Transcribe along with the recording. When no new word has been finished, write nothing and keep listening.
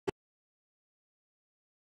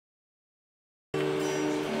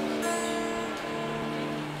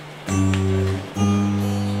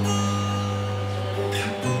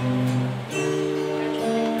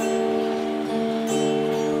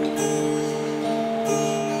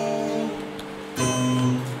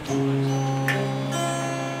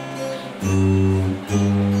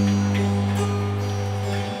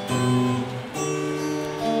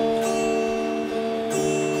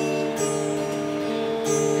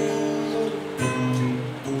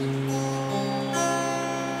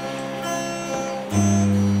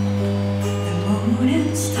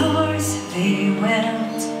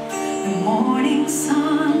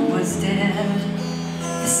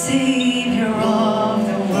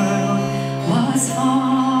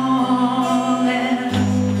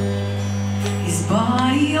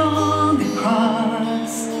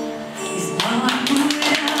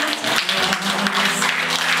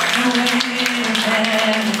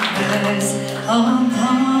blessings upon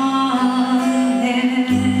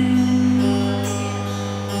him.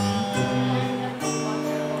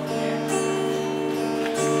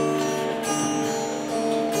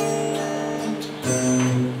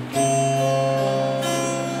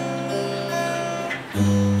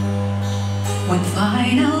 One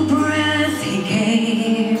final breath he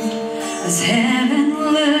gave as heaven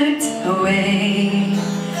looked away.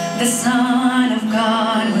 The Son of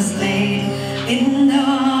God was laid in darkness,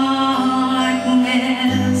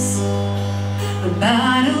 but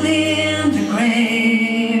battle in the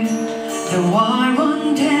grave. The war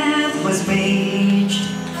on death was waged,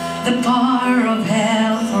 the power of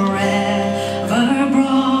hell forever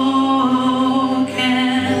broken.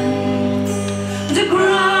 The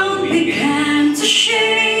ground began to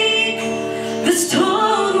shake, the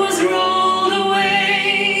stone was rolled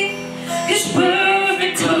away. His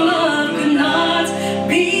perfect love could not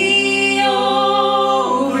be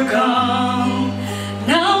overcome.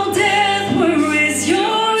 Now death, where is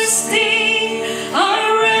your sting?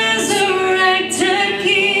 Our resurrected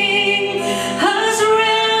King has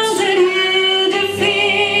rounded you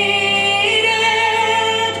defeated.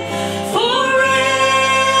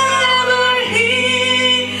 Forever he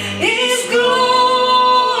is glorified.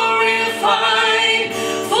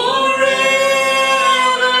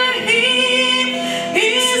 Forever he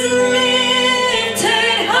is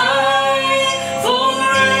lifted high.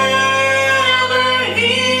 Forever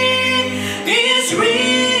he is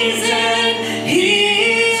risen. He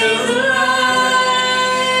is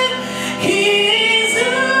alive. He is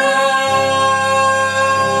alive.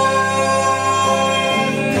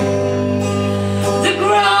 The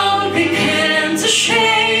ground began to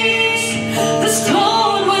shake, the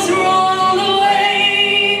stone was rolled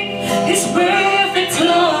away. His perfect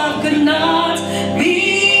love could not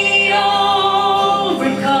be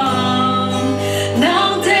overcome.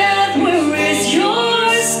 Now death, where is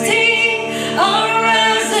your sting? Our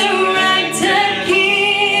resurrected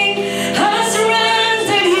King has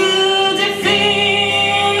rendered you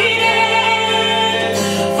defeated.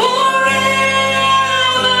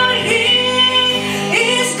 Forever he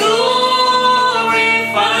is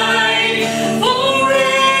glorified.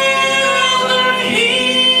 Forever he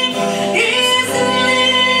is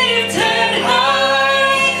lifted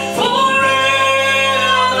high.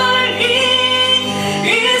 Forever he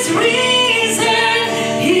is risen.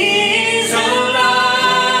 He is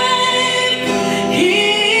alive. He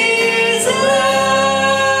is alive.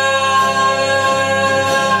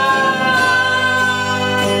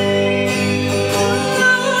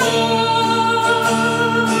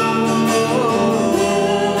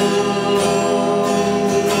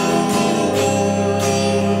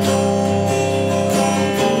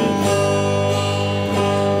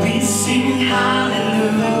 We sing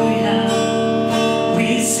hallelujah.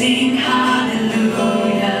 We sing hallelujah.